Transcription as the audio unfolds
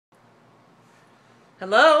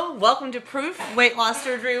Hello, welcome to Proof Weight Loss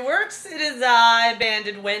Surgery Works. It is I,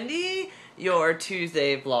 Bandedwendy, your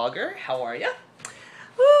Tuesday vlogger. How are you?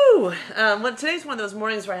 Woo! Today's one of those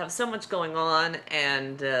mornings where I have so much going on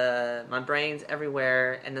and my brain's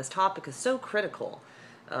everywhere, and this topic is so critical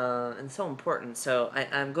and so important. So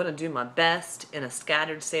I'm going to do my best in a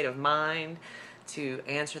scattered state of mind to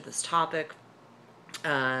answer this topic.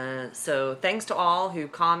 So thanks to all who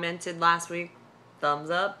commented last week. Thumbs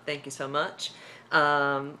up. Thank you so much.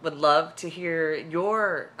 Would love to hear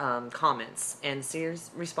your comments and see your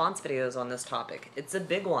response videos on this topic. It's a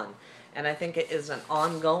big one, and I think it is an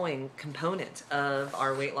ongoing component of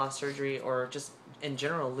our weight loss surgery, or just in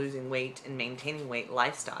general losing weight and maintaining weight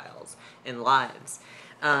lifestyles and lives.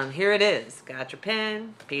 Here it is. Got your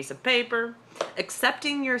pen, piece of paper.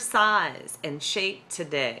 Accepting your size and shape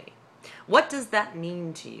today. What does that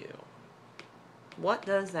mean to you? What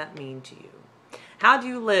does that mean to you? How do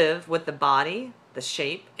you live with the body, the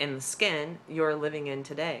shape, and the skin you're living in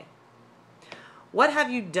today? What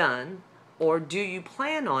have you done, or do you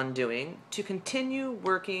plan on doing, to continue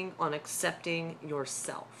working on accepting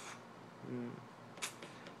yourself?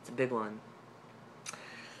 It's a big one.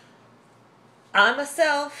 I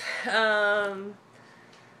myself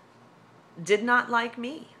did not like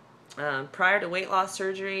me. Prior to weight loss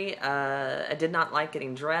surgery, I did not like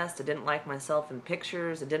getting dressed. I didn't like myself in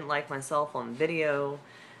pictures. I didn't like myself on video.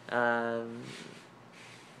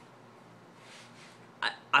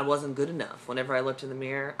 I wasn't good enough. Whenever I looked in the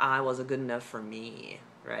mirror, I wasn't good enough for me,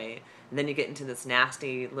 right? And then you get into this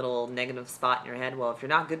nasty little negative spot in your head. Well, if you're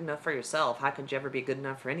not good enough for yourself, how could you ever be good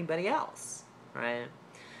enough for anybody else, right?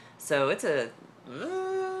 So it's a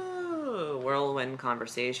whirlwind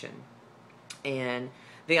conversation. And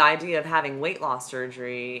the idea of having weight loss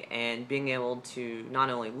surgery and being able to not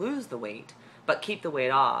only lose the weight, but keep the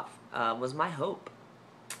weight off was my hope.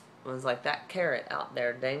 It was like that carrot out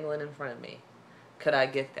there dangling in front of me. Could I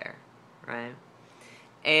get there, right?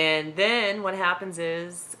 And then what happens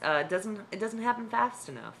is it doesn't happen fast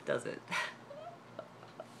enough, does it?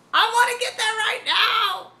 I want to get there right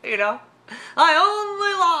now, you know? I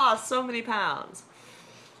only lost so many pounds.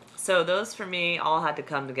 So those for me all had to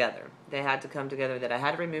come together. They had to come together that I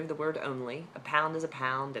had to remove the word only. A pound is a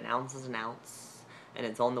pound, an ounce is an ounce, and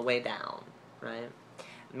it's on the way down, right?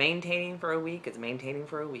 Maintaining for a week is maintaining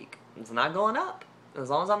for a week. It's not going up. As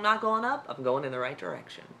long as I'm not going up, I'm going in the right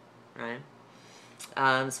direction, right?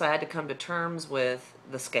 So I had to come to terms with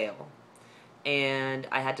the scale. And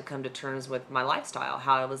I had to come to terms with my lifestyle,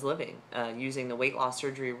 how I was living, using the weight loss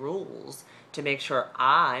surgery rules to make sure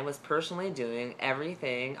I was personally doing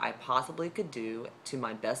everything I possibly could do to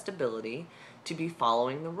my best ability to be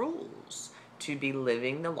following the rules, to be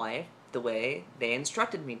living the life the way they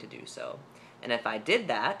instructed me to do so. And if I did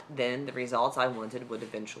that, then the results I wanted would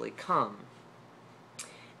eventually come.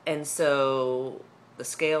 And so the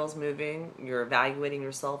scale's moving, you're evaluating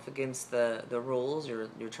yourself against the rules, you're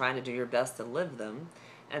trying to do your best to live them.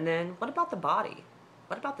 And then what about the body?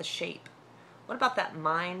 What about the shape? What about that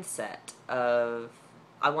mindset of,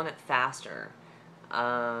 I want it faster?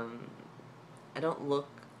 I don't look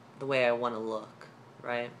the way I want to look,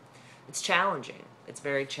 right? It's challenging. It's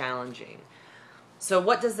very challenging. So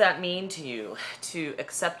what does that mean to you, to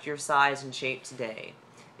accept your size and shape today?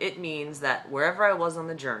 It means that wherever I was on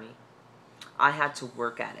the journey, I had to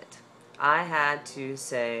work at it. I had to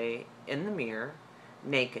say in the mirror,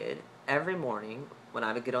 naked, every morning when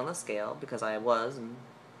I would get on the scale, because I was and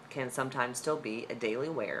can sometimes still be a daily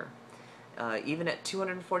wear, even at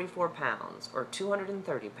 244 pounds, or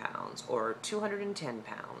 230 pounds, or 210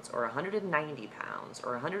 pounds, or 190 pounds,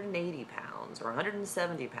 or 180 pounds, or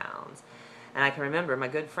 170 pounds. And I can remember my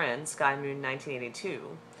good friend, Sky Moon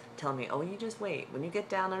 1982, tell me, oh, you just wait. When you get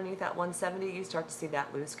down underneath that 170, you start to see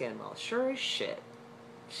that loose skin. Well, sure as shit,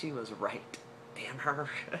 she was right. Damn her.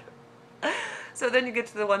 So then you get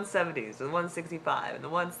to the 170s, the 165, and the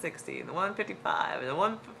 160, and the 155, and the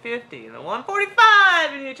 150, and the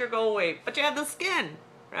 145, and you hit your goal weight. But you have the skin,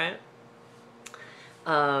 right?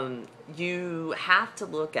 You have to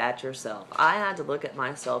look at yourself. I had to look at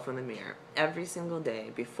myself in the mirror every single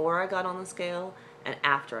day before I got on the scale and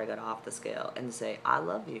after I got off the scale and say, I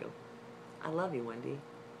love you. I love you, Wendy.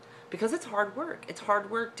 Because it's hard work. It's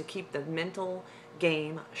hard work to keep the mental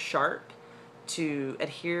game sharp, to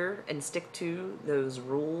adhere and stick to those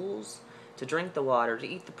rules, to drink the water, to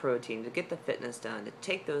eat the protein, to get the fitness done, to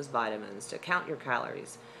take those vitamins, to count your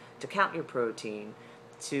calories, to count your protein,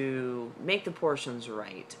 to make the portions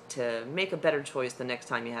right, to make a better choice the next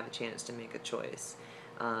time you have a chance to make a choice,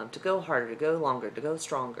 to go harder, to go longer, to go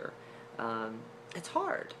stronger. It's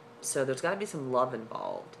hard. So there's got to be some love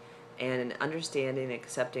involved. and understanding and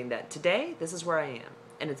accepting that today, this is where I am,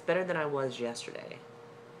 and it's better than I was yesterday,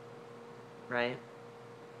 right?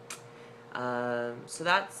 So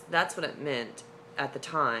that's what it meant at the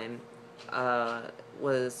time,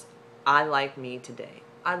 was I like me today.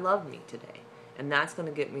 I love me today, and that's going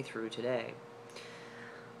to get me through today.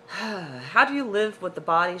 How do you live with the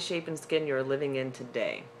body, shape, and skin you're living in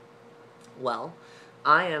today? Well,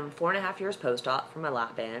 I am 4.5 years post-op for my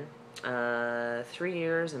lap band, 3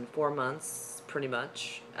 years and 4 months, pretty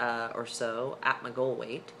much, or so, at my goal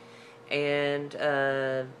weight, and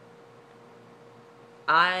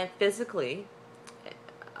I physically,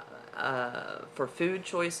 for food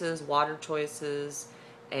choices, water choices,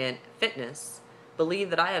 and fitness, believe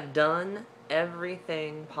that I have done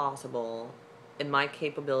everything possible in my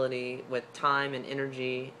capability with time and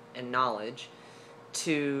energy and knowledge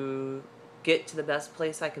to get to the best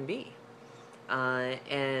place I can be.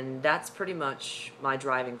 And that's pretty much my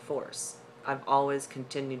driving force. I've always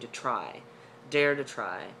continued to try, dare to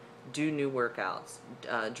try, do new workouts,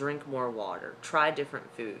 drink more water, try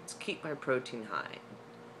different foods, keep my protein high,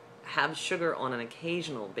 have sugar on an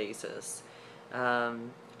occasional basis,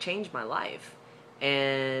 change my life.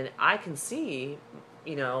 And I can see,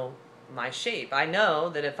 you know, my shape. I know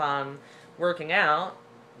that if I'm working out,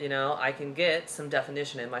 you know, I can get some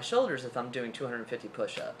definition in my shoulders if I'm doing 250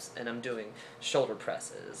 push-ups and I'm doing shoulder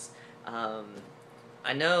presses.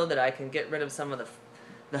 I know that I can get rid of some of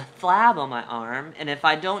the flab on my arm, and if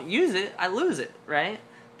I don't use it, I lose it, right?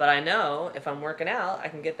 But I know if I'm working out, I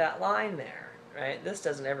can get that line there, right? This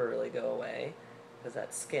doesn't ever really go away because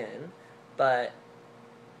that's skin, but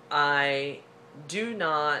I do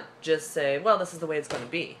not just say, well, this is the way it's going to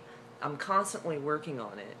be. I'm constantly working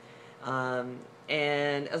on it.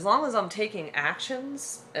 And as long as I'm taking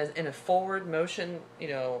actions as in a forward motion, you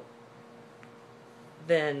know,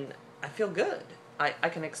 then I feel good. I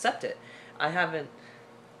can accept it. I haven't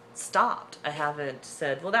stopped. I haven't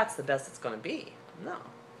said, well, that's the best it's going to be. No.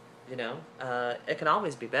 You know, it can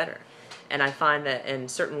always be better. And I find that in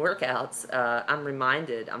certain workouts,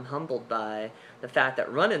 I'm humbled by the fact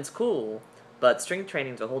that running's cool, but strength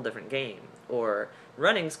training's a whole different game. Or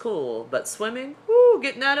running's cool, but swimming, woo,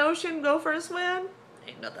 get in that ocean, go for a swim,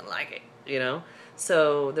 ain't nothing like it, you know?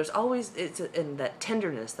 So there's always, in that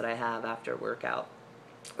tenderness that I have after a workout,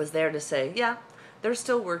 was there to say, yeah, there's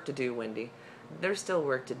still work to do, Wendy. There's still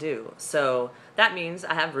work to do. So that means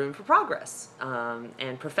I have room for progress.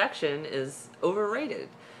 And perfection is overrated,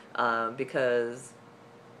 because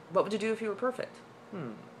what would you do if you were perfect?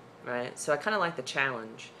 Right? So I kind of like the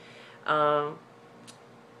challenge.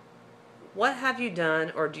 What have you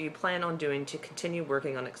done or do you plan on doing to continue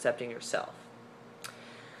working on accepting yourself?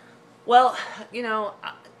 Well, you know,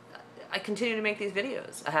 I continue to make these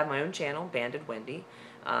videos. I have my own channel, Bandedwendy.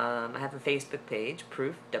 I have a Facebook page,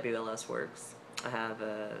 ProofWLSWorks. I have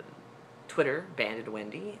a Twitter,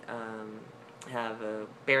 Bandedwendy. I have a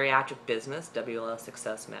bariatric business, WLS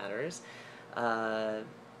Success Matters.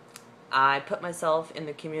 I put myself in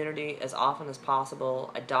the community as often as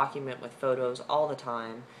possible. I document with photos all the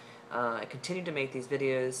time. I continue to make these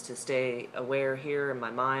videos to stay aware here in my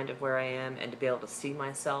mind of where I am and to be able to see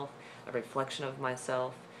myself, a reflection of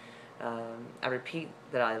myself. I repeat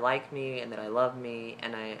that I like me and that I love me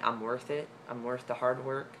and I'm worth it. I'm worth the hard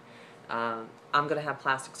work. I'm going to have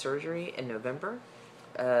plastic surgery in November.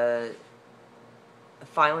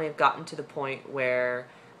 Finally have gotten to the point where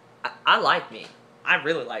I like me. I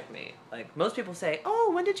really like me. Like, most people say,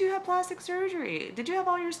 oh, when did you have plastic surgery? Did you have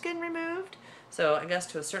all your skin removed? So I guess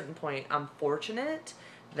to a certain point, I'm fortunate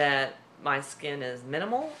that my skin is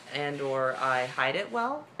minimal and or I hide it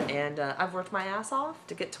well. And I've worked my ass off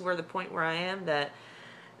to get to the point where I am that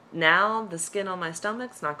now the skin on my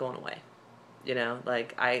stomach's not going away. You know,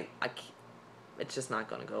 like it's just not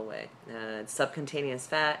going to go away. It's subcutaneous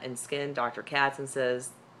fat and skin. Dr. Katzen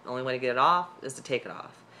says the only way to get it off is to take it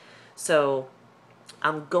off. So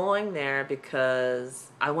I'm going there because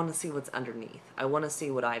I want to see what's underneath. I want to see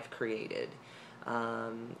what I've created.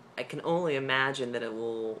 I can only imagine that it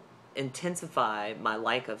will intensify my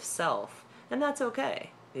like of self, and that's okay,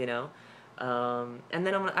 you know. And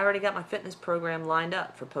then I already got my fitness program lined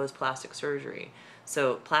up for post-plastic surgery.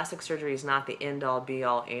 So plastic surgery is not the end-all,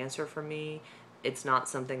 be-all answer for me. It's not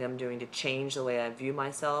something I'm doing to change the way I view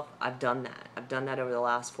myself. I've done that. I've done that over the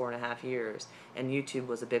last 4.5 years, and YouTube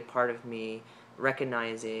was a big part of me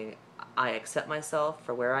recognizing I accept myself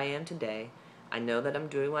for where I am today. I know that I'm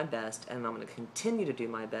doing my best, and I'm going to continue to do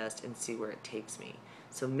my best and see where it takes me.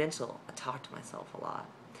 So mental, I talk to myself a lot.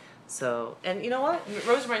 So, and you know what?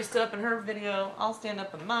 Rosemary stood up in her video. I'll stand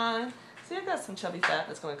up in mine. See, I've got some chubby fat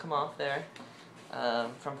that's going to come off there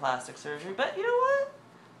from plastic surgery. But you know what?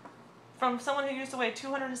 from someone who used to weigh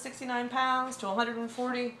 269 pounds to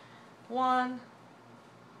 141.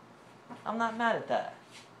 I'm not mad at that,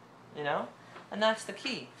 you know? And that's the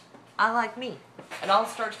key. I like me. It all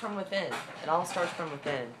starts from within. It all starts from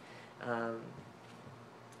within.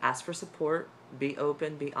 Ask for support. Be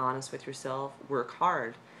open. Be honest with yourself. Work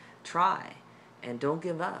hard. Try. And don't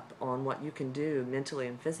give up on what you can do mentally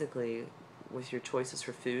and physically with your choices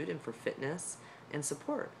for food and for fitness and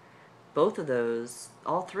support. Both of those,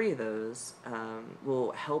 all three of those,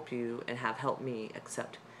 will help you and have helped me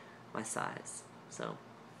accept my size. So,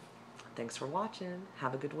 thanks for watching.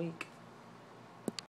 Have a good week.